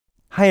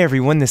Hi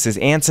everyone, this is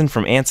Anson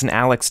from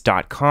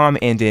AnsonAlex.com,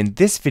 and in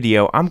this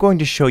video I'm going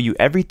to show you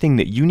everything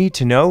that you need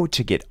to know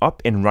to get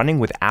up and running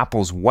with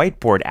Apple's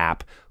whiteboard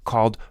app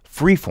called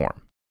Freeform.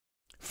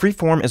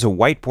 Freeform is a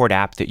whiteboard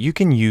app that you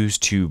can use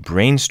to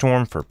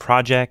brainstorm for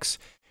projects,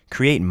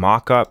 create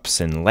mock-ups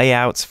and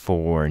layouts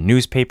for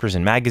newspapers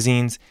and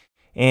magazines,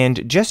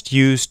 and just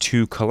use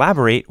to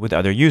collaborate with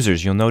other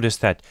users. You'll notice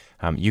that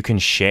you can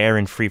share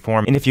in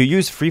Freeform. And if you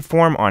use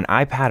Freeform on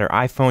iPad or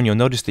iPhone, you'll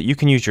notice that you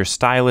can use your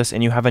stylus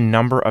and you have a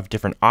number of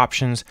different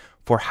options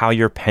for how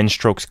your pen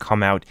strokes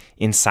come out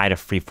inside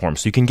of Freeform.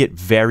 So you can get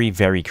very,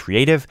 very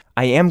creative.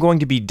 I am going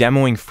to be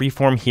demoing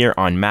Freeform here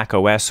on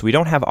macOS. So we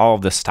don't have all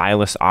of the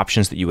stylus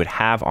options that you would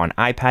have on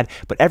iPad,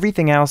 but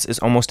everything else is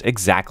almost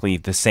exactly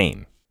the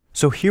same.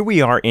 So here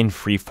we are in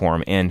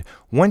Freeform, and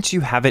once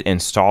you have it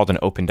installed and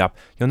opened up,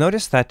 you'll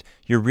notice that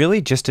you're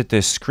really just at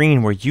this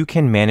screen where you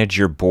can manage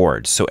your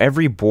boards. So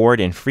every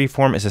board in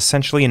Freeform is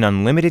essentially an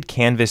unlimited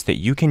canvas that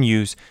you can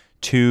use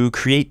to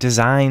create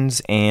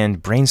designs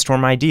and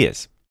brainstorm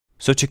ideas.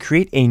 So to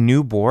create a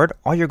new board,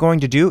 all you're going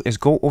to do is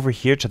go over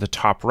here to the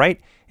top right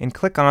and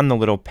click on the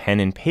little pen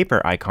and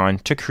paper icon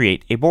to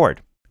create a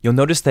board. You'll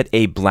notice that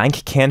a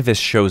blank canvas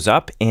shows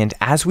up, and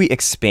as we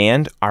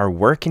expand our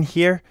work in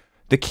here,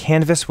 the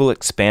canvas will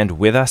expand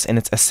with us, and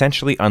it's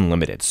essentially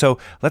unlimited. So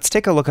let's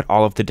take a look at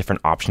all of the different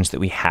options that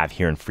we have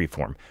here in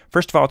Freeform.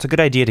 First of all, it's a good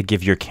idea to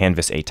give your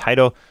canvas a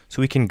title.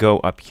 So we can go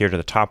up here to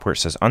the top where it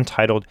says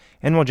Untitled,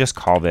 and we'll just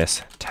call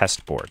this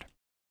Test Board.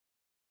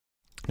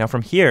 Now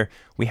from here,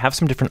 we have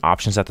some different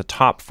options at the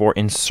top for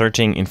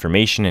inserting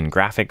information and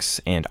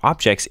graphics and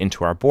objects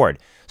into our board.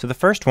 So the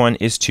first one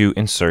is to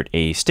insert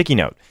a sticky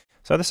note.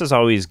 So this is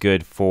always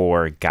good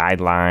for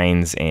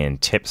guidelines and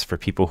tips for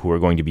people who are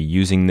going to be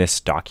using this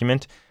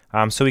document.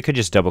 So we could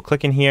just double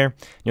click in here.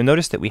 You'll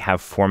notice that we have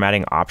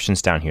formatting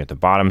options down here at the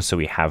bottom. So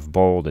we have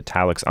bold,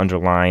 italics,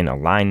 underline,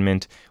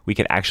 alignment. We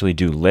could actually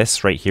do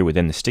lists right here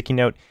within the sticky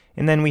note.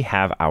 And then we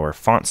have our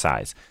font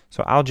size.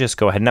 So I'll just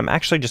go ahead, and I'm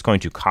actually just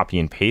going to copy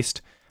and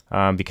paste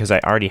because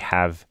I already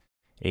have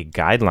a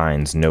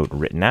guidelines note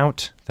written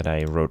out that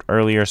I wrote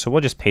earlier. So we'll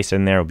just paste it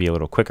in there. It'll be a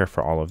little quicker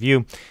for all of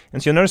you.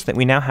 And so you'll notice that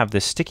we now have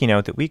this sticky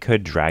note that we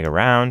could drag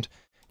around.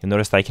 You'll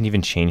notice that I can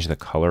even change the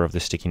color of the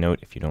sticky note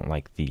if you don't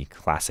like the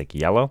classic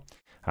yellow.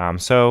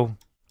 So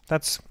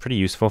that's pretty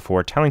useful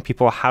for telling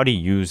people how to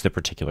use the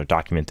particular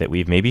document that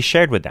we've maybe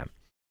shared with them.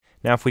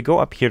 Now, if we go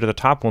up here to the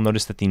top, we'll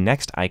notice that the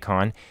next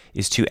icon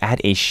is to add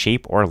a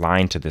shape or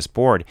line to this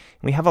board.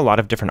 And we have a lot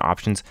of different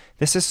options.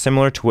 This is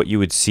similar to what you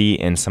would see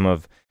in some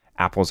of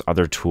Apple's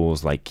other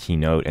tools like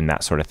Keynote and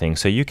that sort of thing.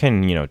 So you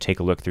can,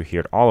 take a look through here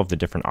at all of the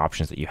different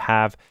options that you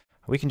have.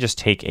 We can just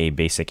take a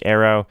basic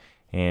arrow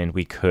and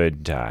we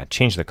could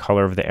change the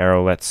color of the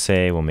arrow. Let's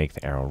say we'll make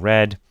the arrow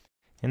red,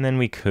 and then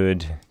we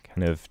could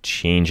kind of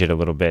change it a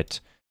little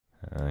bit,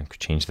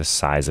 change the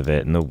size of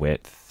it and the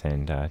width,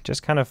 and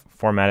just kind of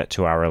format it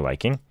to our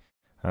liking.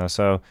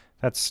 So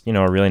that's, a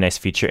really nice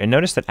feature. And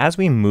notice that as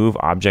we move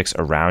objects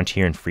around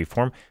here in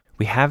Freeform,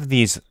 we have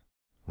these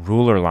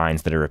ruler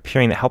lines that are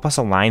appearing that help us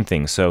align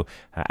things. So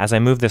as I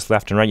move this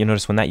left and right, you'll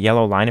notice when that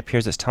yellow line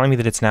appears, it's telling me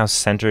that it's now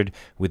centered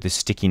with the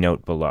sticky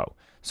note below.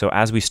 So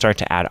as we start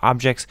to add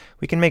objects,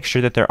 we can make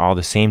sure that they're all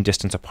the same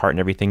distance apart and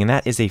everything. And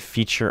that is a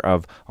feature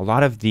of a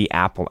lot of the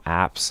Apple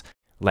apps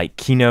like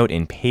Keynote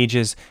and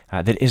Pages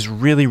that is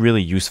really,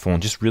 really useful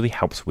and just really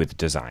helps with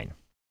design.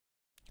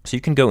 So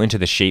you can go into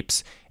the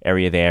shapes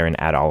area there and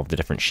add all of the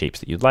different shapes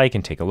that you'd like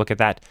and take a look at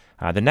that.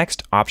 The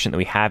next option that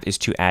we have is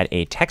to add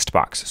a text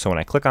box. So when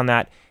I click on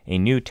that, a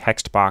new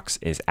text box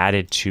is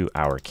added to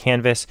our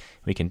canvas.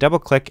 We can double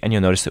click and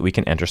you'll notice that we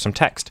can enter some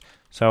text.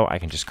 So I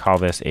can just call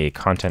this a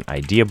content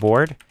idea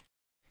board.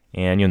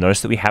 And you'll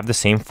notice that we have the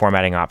same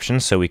formatting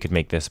options. So we could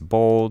make this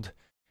bold.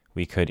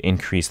 We could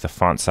increase the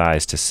font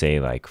size to say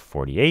like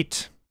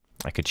 48.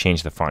 I could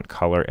change the font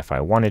color if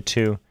I wanted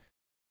to.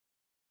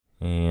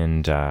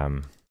 And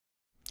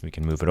we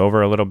can move it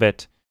over a little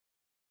bit.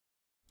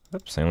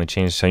 Oops, I only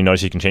changed, so you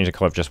notice you can change the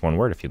color of just one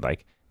word if you'd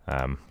like,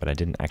 but I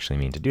didn't actually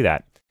mean to do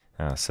that.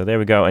 So there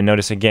we go, and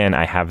notice again,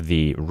 I have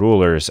the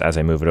rulers as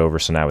I move it over,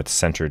 so now it's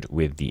centered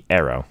with the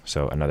arrow.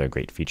 So another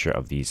great feature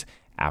of these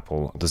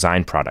Apple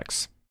design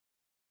products.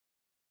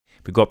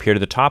 If we go up here to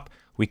the top,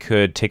 we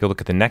could take a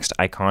look at the next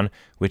icon,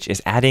 which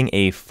is adding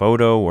a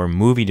photo or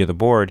movie to the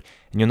board.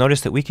 And you'll notice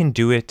that we can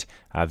do it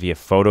via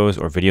photos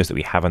or videos that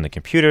we have on the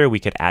computer. We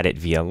could add it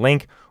via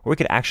link, or we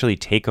could actually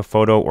take a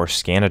photo or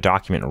scan a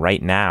document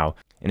right now.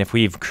 And if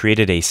we've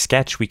created a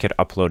sketch, we could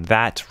upload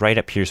that right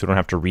up here so we don't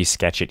have to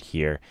re-sketch it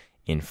here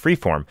in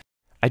Freeform.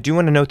 I do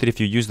want to note that if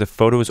you use the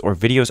photos or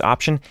videos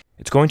option,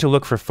 it's going to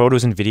look for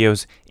photos and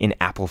videos in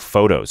Apple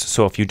Photos.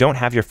 So if you don't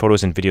have your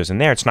photos and videos in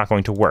there, it's not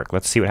going to work.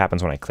 Let's see what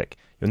happens when I click.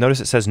 You'll notice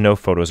it says no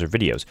photos or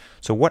videos.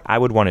 So what I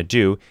would want to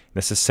do,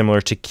 this is similar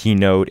to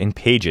Keynote and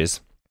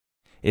Pages,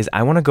 is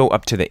I want to go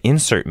up to the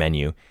Insert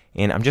menu,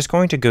 and I'm just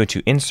going to go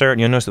to Insert.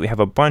 You'll notice that we have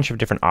a bunch of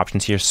different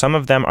options here. Some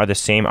of them are the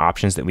same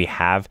options that we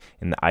have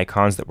in the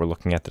icons that we're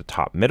looking at the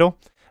top middle,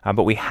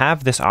 but we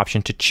have this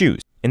option to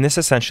choose. And this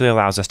essentially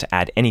allows us to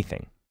add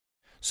anything.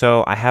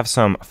 So I have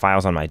some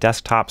files on my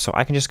desktop, so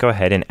I can just go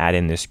ahead and add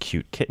in this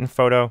cute kitten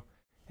photo,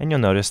 and you'll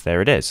notice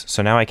there it is.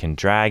 So now I can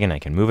drag and I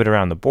can move it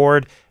around the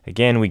board.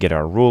 Again, we get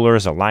our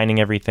rulers aligning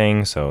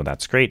everything, so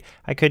that's great.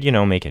 I could,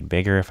 make it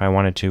bigger if I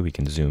wanted to. We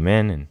can zoom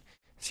in and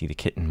see the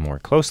kitten more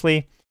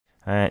closely.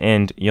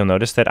 And you'll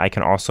notice that I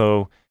can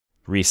also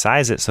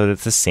resize it so that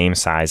it's the same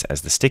size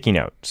as the sticky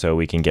note. So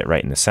we can get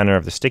right in the center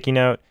of the sticky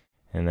note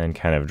and then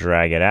kind of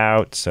drag it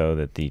out so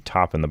that the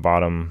top and the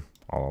bottom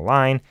all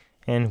align.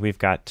 And we've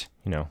got,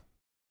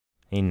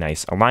 a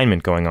nice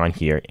alignment going on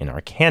here in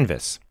our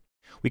canvas.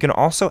 We can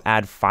also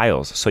add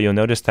files. So you'll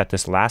notice that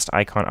this last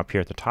icon up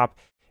here at the top,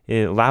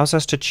 it allows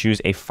us to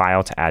choose a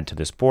file to add to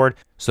this board.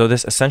 So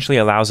this essentially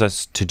allows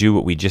us to do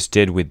what we just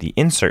did with the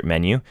insert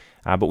menu,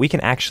 but we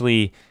can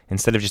actually,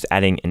 instead of just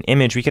adding an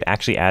image, we could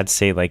actually add,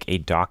 say, like a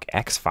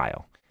docx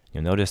file.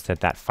 You'll notice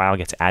that that file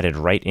gets added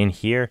right in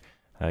here.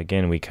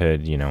 Again, we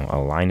could,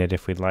 align it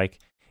if we'd like.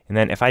 And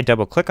then if I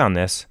double click on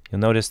this,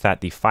 you'll notice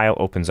that the file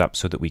opens up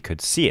so that we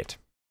could see it.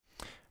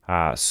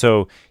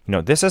 So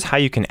this is how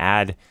you can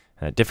add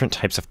different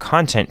types of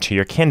content to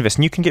your canvas,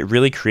 and you can get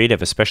really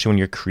creative, especially when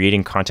you're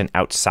creating content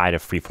outside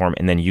of Freeform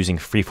and then using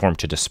Freeform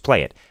to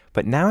display it.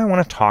 But now I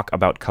want to talk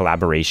about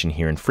collaboration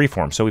here in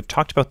Freeform. So we've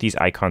talked about these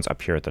icons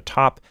up here at the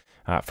top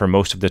for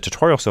most of the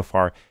tutorial so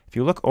far. If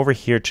you look over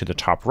here to the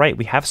top right,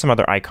 we have some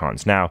other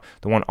icons. Now,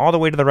 the one all the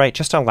way to the right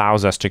just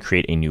allows us to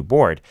create a new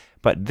board,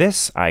 but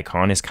this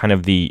icon is kind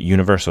of the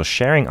universal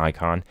sharing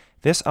icon.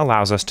 This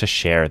allows us to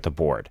share the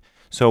board.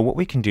 So what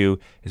we can do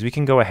is we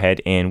can go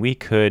ahead and we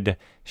could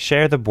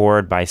share the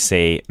board by,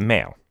 say,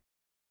 mail.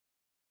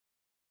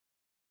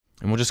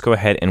 And we'll just go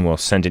ahead and we'll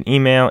send an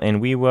email and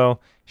we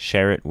will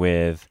share it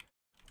with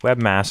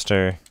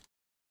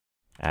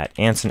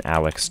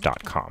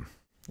webmaster@ansonalex.com.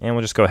 And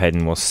we'll just go ahead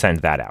and we'll send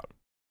that out.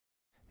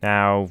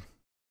 Now,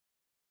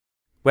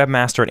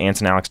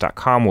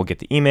 webmaster@ansonalex.com will get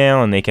the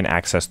email and they can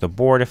access the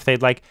board if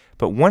they'd like.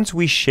 But once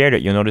we shared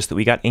it, you'll notice that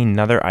we got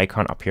another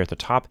icon up here at the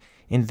top.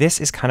 And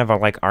this is kind of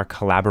like our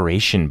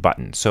collaboration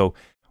button. So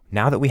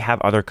now that we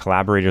have other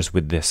collaborators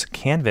with this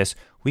canvas,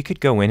 we could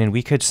go in and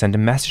we could send a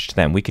message to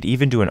them. We could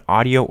even do an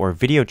audio or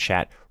video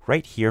chat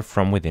right here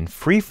from within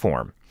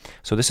Freeform.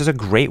 So this is a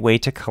great way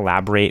to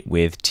collaborate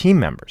with team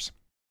members.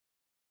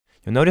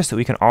 You'll notice that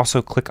we can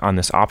also click on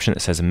this option that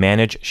says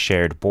Manage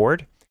Shared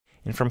Board.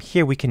 And from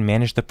here, we can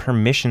manage the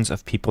permissions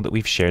of people that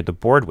we've shared the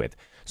board with.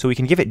 So we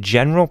can give it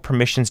general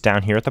permissions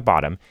down here at the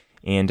bottom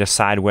and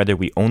decide whether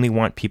we only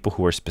want people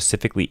who are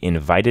specifically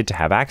invited to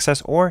have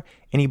access or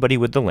anybody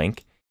with the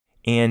link.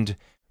 And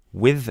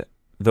with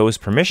those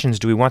permissions,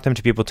 do we want them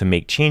to be able to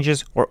make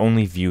changes or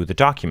only view the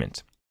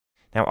document?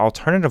 Now,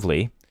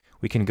 alternatively,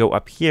 we can go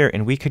up here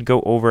and we could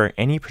go over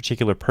any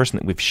particular person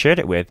that we've shared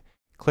it with,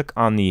 click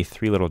on the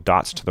three little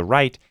dots to the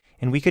right,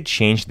 and we could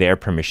change their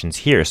permissions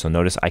here. So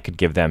notice I could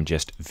give them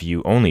just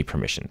view only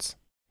permissions.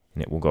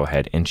 And it will go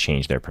ahead and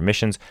change their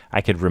permissions.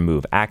 I could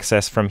remove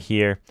access from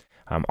here,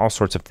 all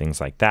sorts of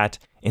things like that.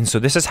 And so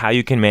this is how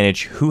you can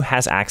manage who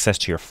has access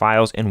to your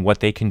files and what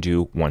they can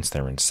do once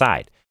they're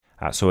inside.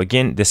 So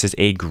again, this is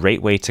a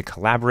great way to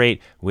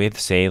collaborate with,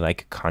 say,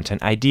 like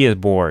content idea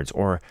boards,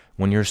 or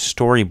when you're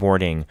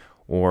storyboarding,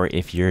 or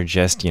if you're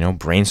just,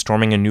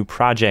 brainstorming a new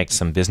project,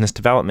 some business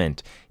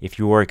development, if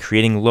you are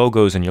creating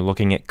logos and you're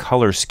looking at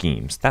color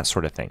schemes, that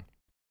sort of thing.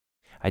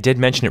 I did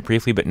mention it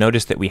briefly, but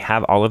notice that we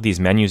have all of these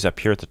menus up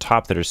here at the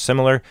top that are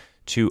similar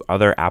to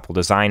other Apple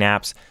design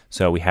apps.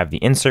 So we have the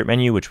insert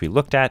menu, which we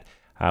looked at.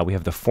 We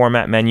have the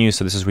format menu.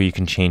 So this is where you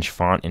can change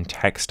font and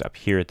text up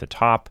here at the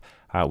top.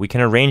 We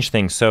can arrange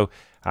things. So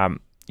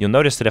you'll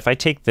notice that if I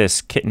take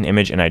this kitten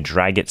image and I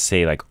drag it,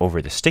 say, like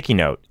over the sticky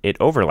note, it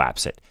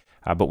overlaps it.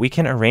 But we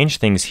can arrange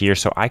things here,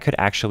 so I could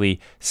actually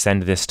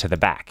send this to the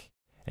back.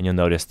 And you'll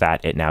notice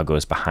that it now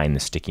goes behind the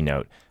sticky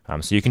note.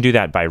 So you can do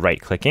that by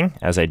right-clicking,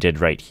 as I did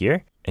right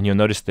here. And you'll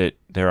notice that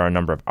there are a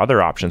number of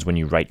other options when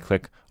you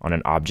right-click on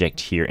an object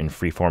here in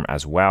Freeform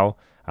as well.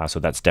 So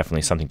that's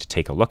definitely something to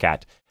take a look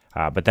at.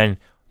 But then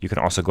you can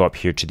also go up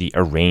here to the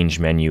Arrange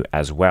menu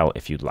as well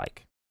if you'd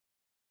like.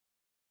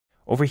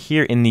 Over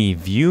here in the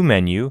View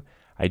menu,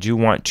 I do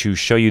want to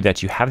show you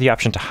that you have the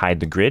option to hide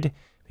the grid,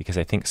 because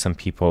I think some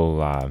people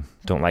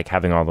don't like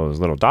having all those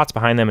little dots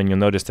behind them, and you'll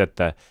notice that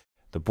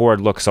the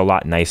board looks a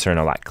lot nicer and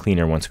a lot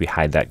cleaner once we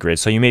hide that grid.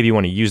 So you maybe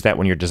want to use that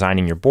when you're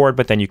designing your board,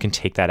 but then you can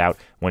take that out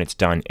when it's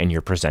done and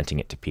you're presenting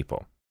it to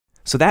people.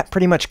 So that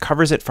pretty much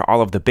covers it for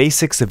all of the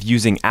basics of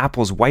using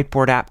Apple's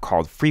whiteboard app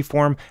called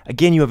Freeform.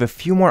 Again, you have a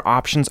few more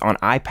options on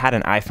iPad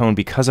and iPhone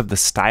because of the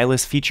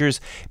stylus features,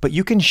 but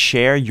you can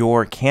share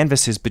your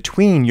canvases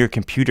between your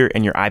computer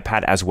and your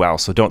iPad as well.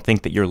 So don't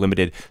think that you're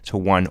limited to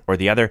one or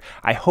the other.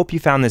 I hope you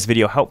found this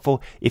video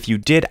helpful. If you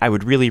did, I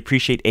would really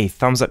appreciate a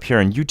thumbs up here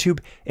on YouTube.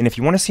 And if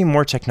you want to see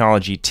more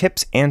technology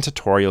tips and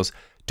tutorials,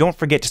 don't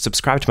forget to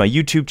subscribe to my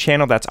YouTube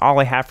channel. That's all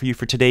I have for you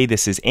for today.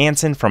 This is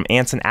Anson from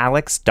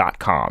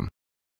AnsonAlex.com.